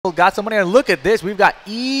got some money. And look at this. We've got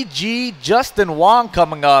EG Justin Wong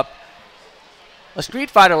coming up. A Street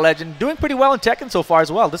Fighter legend, doing pretty well in Tekken so far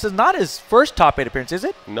as well. This is not his first top 8 appearance, is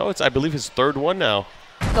it? No, it's I believe his third one now.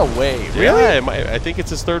 No way. Really? Yeah, I think it's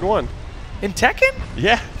his third one. In Tekken?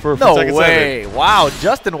 Yeah, for no Tekken way. 7. Wow,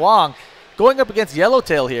 Justin Wong going up against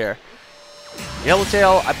Yellowtail here.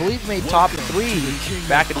 Yellowtail, I believe, made top 3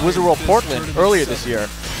 back in Wizard World Portland earlier this year.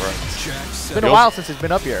 Right. It's been a while since he's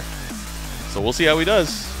been up here. So we'll see how he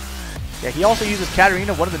does. Yeah, he also uses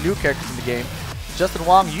Katarina, one of the new characters in the game. Justin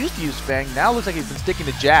Wong used to use Fang. Now looks like he's been sticking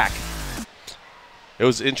to Jack. It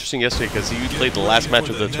was interesting yesterday because he played the last match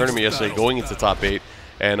of the tournament yesterday going into top 8.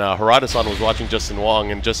 And Harada-san was watching Justin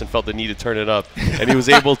Wong, and Justin felt the need to turn it up. And he was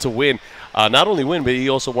able to win. Not only win, but he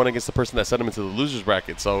also won against the person that sent him into the loser's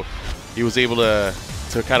bracket. So he was able to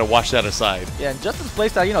kind of wash that aside. Yeah, and Justin's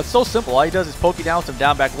playstyle, it's so simple. All he does is poke you down with some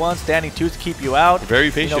down back 1, standing 2s to keep you out.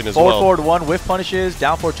 Very patient as well. well. Forward 1 whiff punishes,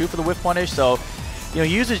 down forward 2 for the whiff punish. So, he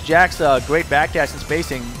uses Jack's great backdash and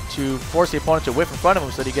spacing to force the opponent to whiff in front of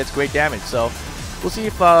him so that he gets great damage. So, we'll see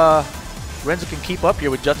if Renzo can keep up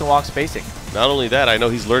here with Justin Wong's spacing. Not only that, I know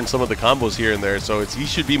he's learned some of the combos here and there, so he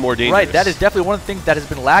should be more dangerous. Right, that is definitely one of the things that has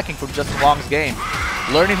been lacking from Justin Wong's game.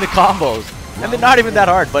 Learning the combos. And they're not even that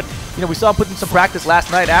hard, but we saw him put in some practice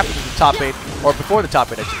last night after the top 8, or before the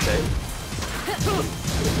top 8, I should say.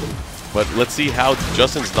 But let's see how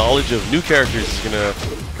Justin's knowledge of new characters is going to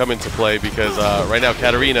come into play, because right now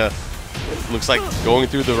Katarina looks like going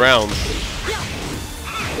through the rounds.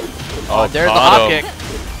 Oh, there's the hop kick.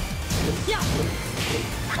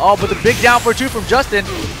 Oh, but the big down for 2 from Justin.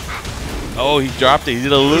 Oh, he dropped it. He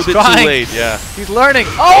did a little bit too late. Yeah. He's learning.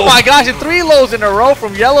 Oh my gosh, and 3 lows in a row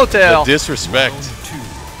from Yellowtail. The disrespect.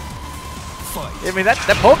 I mean, that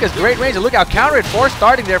poke has great range. And look how counter it forced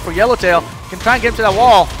starting there for Yellowtail. Can try and get him to that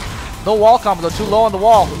wall. No wall combo, though. Too low on the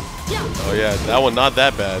wall. Oh, yeah. That one not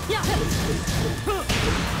that bad.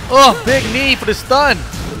 Oh, big knee for the stun.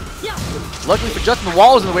 Luckily for Justin, the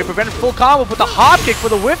wall was in the way, prevented full combo, but the hop kick for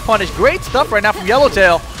the whiff punish. Great stuff right now from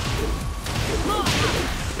Yellowtail.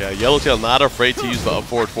 Yeah, Yellowtail not afraid to use the up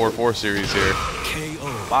forward 4-4 series here.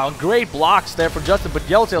 Wow, great blocks there from Justin, but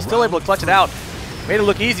Yellowtail still able to clutch it out. Made it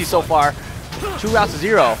look easy so far. 2 rounds to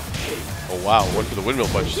 0. Oh, wow. Went for the windmill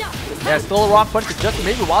punch. Yeah, still a wrong punch to Justin.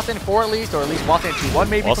 Maybe while standing 4 at least, or at least while standing 2-1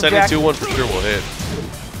 maybe while from Jack. standing 2-1 for sure will hit.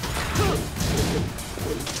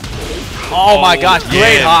 Oh my gosh,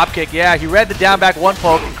 great hop kick. Yeah, he read the down back 1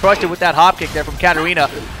 poke and crushed it with that hop kick there from Katarina.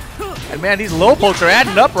 And man, these low pokes are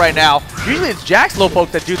adding up right now. Usually it's Jack's low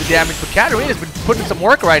pokes that do the damage, but Katarina's been putting some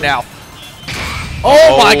work right now.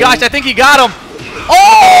 Oh my gosh, I think he got him.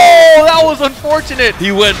 Oh, that was unfortunate.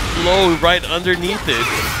 He went low right underneath it.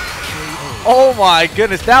 Oh my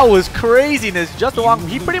goodness, that was craziness. Justin Wong,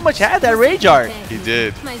 he pretty much had that rage art. He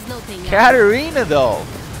did. Katarina though,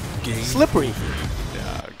 slippery.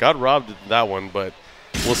 Yeah, got robbed in that one, but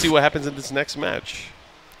we'll see what happens in this next match.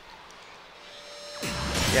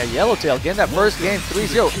 Yeah, Yellowtail getting that first game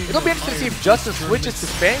 3-0. It'll be interesting to see if Justin switches to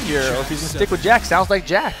Fang here or if he's going to stick with Jack. Sounds like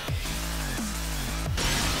Jack.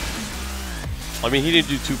 I mean, he didn't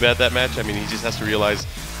do too bad that match. I mean, he just has to realize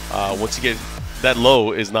once he gets that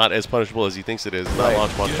low is not as punishable as he thinks it is. It's not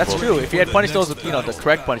launch punishable. That's true. If he had punished those with the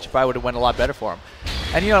correct punish, it probably would have went a lot better for him.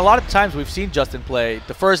 And a lot of times we've seen Justin play.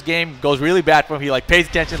 The first game goes really bad for him. He pays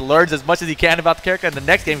attention, learns as much as he can about the character, and the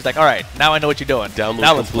next game he's like, all right, now I know what you're doing. Download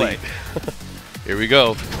now complete. Let's play. Here we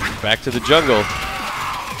go. Back to the jungle.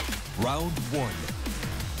 Round 1.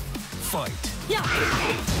 Fight.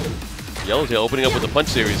 Yellowtail opening up with the punch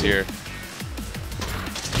series here.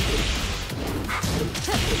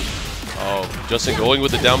 Oh, Justin going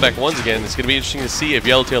with the down back 1s again. It's going to be interesting to see if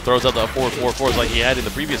Yellowtail throws out the 4-4-4s like he had in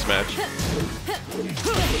the previous match.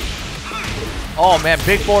 Oh man,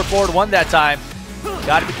 big forward 1 that time.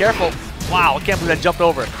 Got to be careful. Wow, I can't believe that jumped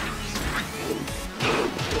over.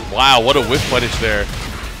 Wow, what a whiff punish there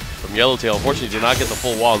from Yellowtail. Unfortunately, did not get the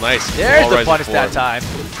full wall. Nice. There's the punish that time.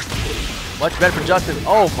 Much better for Justin.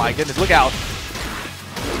 Oh my goodness, look out.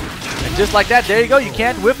 And just like that, there you go. You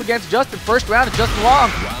can't whiff against Justin. First round of Justin Wong.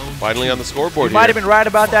 Finally on the scoreboard. You might have been right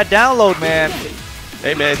about that download, man.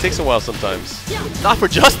 Hey man, it takes a while sometimes. Not for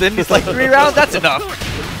Justin. It's like 3 rounds. That's enough.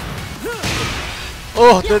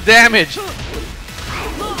 Oh, the damage.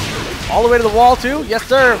 All the way to the wall too? Yes,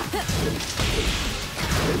 sir.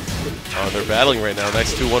 Oh, they're battling right now.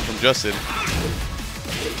 Nice 2-1 from Justin.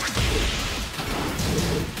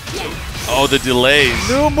 Oh, the delays.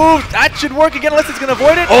 New move. That should work again unless it's going to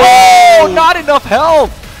avoid it. Oh, not enough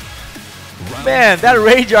health. Man, that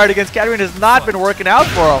rage art against Katarina has not been working out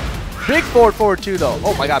for him. Big forward 2 though.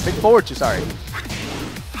 Oh my god, big forward 2, sorry.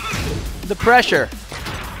 The pressure.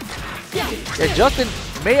 Yeah, Justin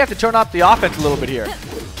may have to turn off the offense a little bit here.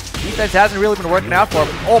 Defense hasn't really been working out for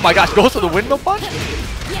him. Oh my gosh, goes for the windmill punch?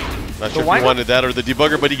 Not sure if he wanted that or the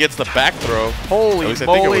debugger, but he gets the back throw. Holy At least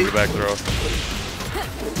moly. I think it was the back throw.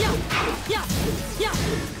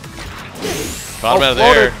 Caught him out of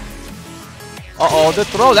there. Uh-oh, the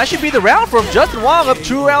throw. That should be the round for him. Justin Wong up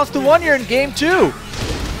 2 rounds to 1 here in game 2.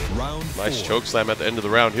 Nice choke slam at the end of the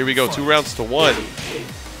round. Here we go, 2 rounds to 1.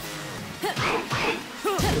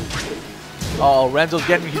 Oh, Renzo's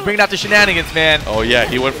he's bringing out the shenanigans, man. Oh yeah,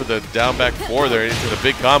 he went for the down back 4 there into the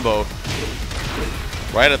big combo.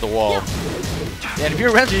 Right at the wall. And if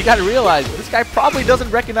you're Renzo, you got to realize this guy probably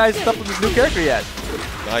doesn't recognize stuff with his new character yet.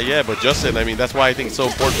 Not yet, but Justin, I mean, that's why I think it's so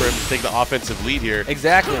important for him to take the offensive lead here.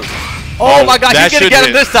 Exactly. Oh my gosh, he's going to get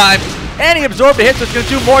him this time. And he absorbed the hit, so it's going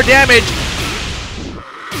to do more damage.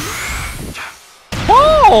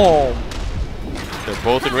 Boom! They're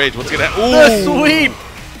both enraged. What's going to happen? The sweep!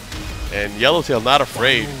 And Yellowtail not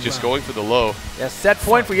afraid, just going for the low. Yeah, set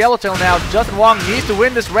point for Yellowtail now. Justin Wong needs to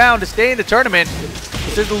win this round to stay in the tournament.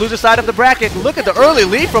 This is the loser side of the bracket. Look at the early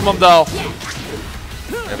lead from him, though.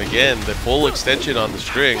 And again, the full extension on the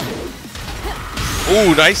string.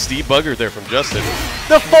 Ooh, nice debugger there from Justin.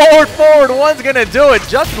 The forward one's going to do it.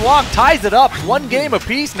 Justin Wong ties it up. 1 game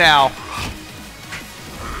apiece now.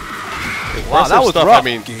 Wow, that was stuff. rough. I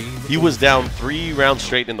mean, he was down 3 rounds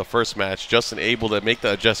straight in the first match. Justin able to make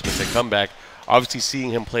the adjustments and come back. Obviously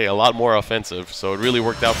seeing him play a lot more offensive, so it really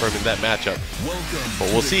worked out for him in that matchup. But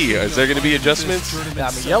we'll see. Is there going to be adjustments? Yeah,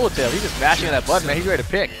 I mean, Yellowtail, he's just mashing that button, man. He's ready to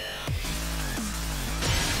pick.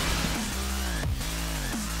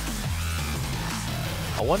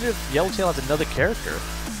 I wonder if Yellowtail has another character.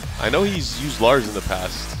 I know he's used Lars in the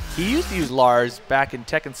past. He used to use Lars back in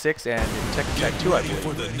Tekken 6 and in Tekken Tag 2, I believe.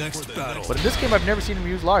 For the next battle. But in this game, I've never seen him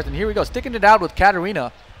use Lars. And here we go, sticking it out with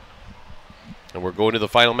Katarina. And we're going to the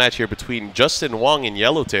final match here between Justin Wong and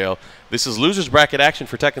Yellowtail. This is losers bracket action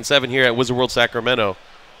for Tekken 7 here at Wizard World Sacramento.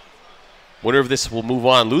 Winner of this will move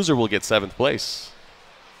on. Loser will get 7th place.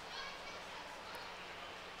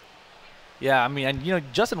 Yeah, I mean, and you know,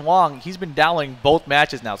 Justin Wong, he's been downloading both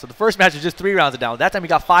matches now. So the first match was just 3 rounds of download. That time he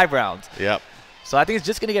got 5 rounds. Yep. So I think it's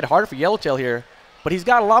just going to get harder for Yellowtail here. But he's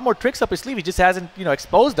got a lot more tricks up his sleeve. He just hasn't, you know,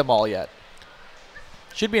 exposed them all yet.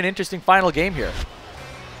 Should be an interesting final game here.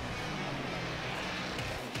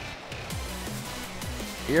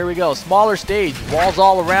 Here we go. Smaller stage. Walls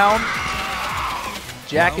all around.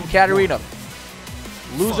 Jack and Katarina.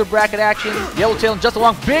 Loser bracket action. Yellowtail and Justin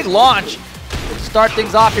Wong. Big launch to start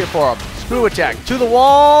things off here for him. Screw attack to the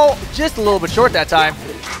wall. Just a little bit short that time.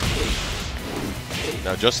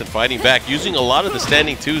 Now Justin fighting back, using a lot of the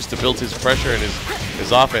standing twos to build his pressure and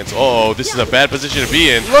his offense. Oh, this is a bad position to be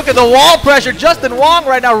in. Look at the wall pressure. Justin Wong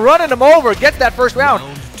right now running him over. Gets that first round.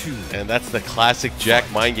 And that's the classic Jack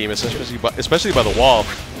mind game, especially by the wall.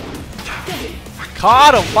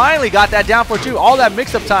 Caught him. Finally got that down for 2. All that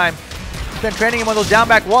mix-up time. He's been training him on those down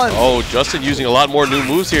back ones. Oh, Justin using a lot more new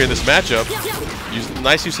moves here in this matchup.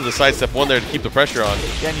 Nice use of the sidestep 1 there to keep the pressure on.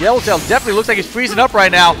 And Yellowtail definitely looks like he's freezing up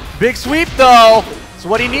right now. Big sweep, though. It's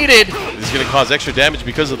what he needed. This is going to cause extra damage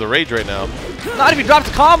because of the rage right now. Not if he drops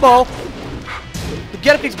a combo. The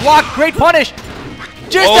get up kicks blocked. Great punish.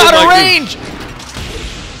 Just out of range.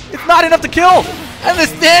 It's not enough to kill. And the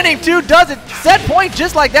standing 2 does it. Set point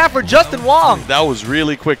just like that for Justin Wong. That was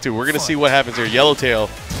really quick, too. We're going to see what happens here. Yellowtail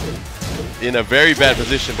in a very bad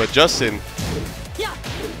position, but Justin...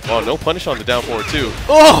 Oh, no punish on the down forward, too.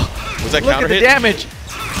 Oh, was that look counter at the hit? damage.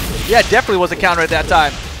 Yeah, it definitely was a counter at that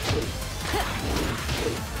time.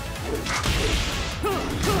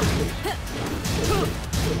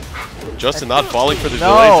 Justin not falling for the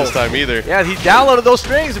delays this time either. Yeah, he downloaded those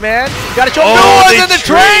strings, man. You got to show Oh, new ones in the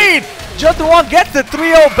trade. Justin Wong gets the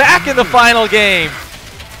 3-0 back in the final game.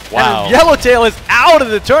 Wow. And Yellowtail is out of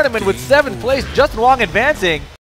the tournament with 7th place. Justin Wong advancing.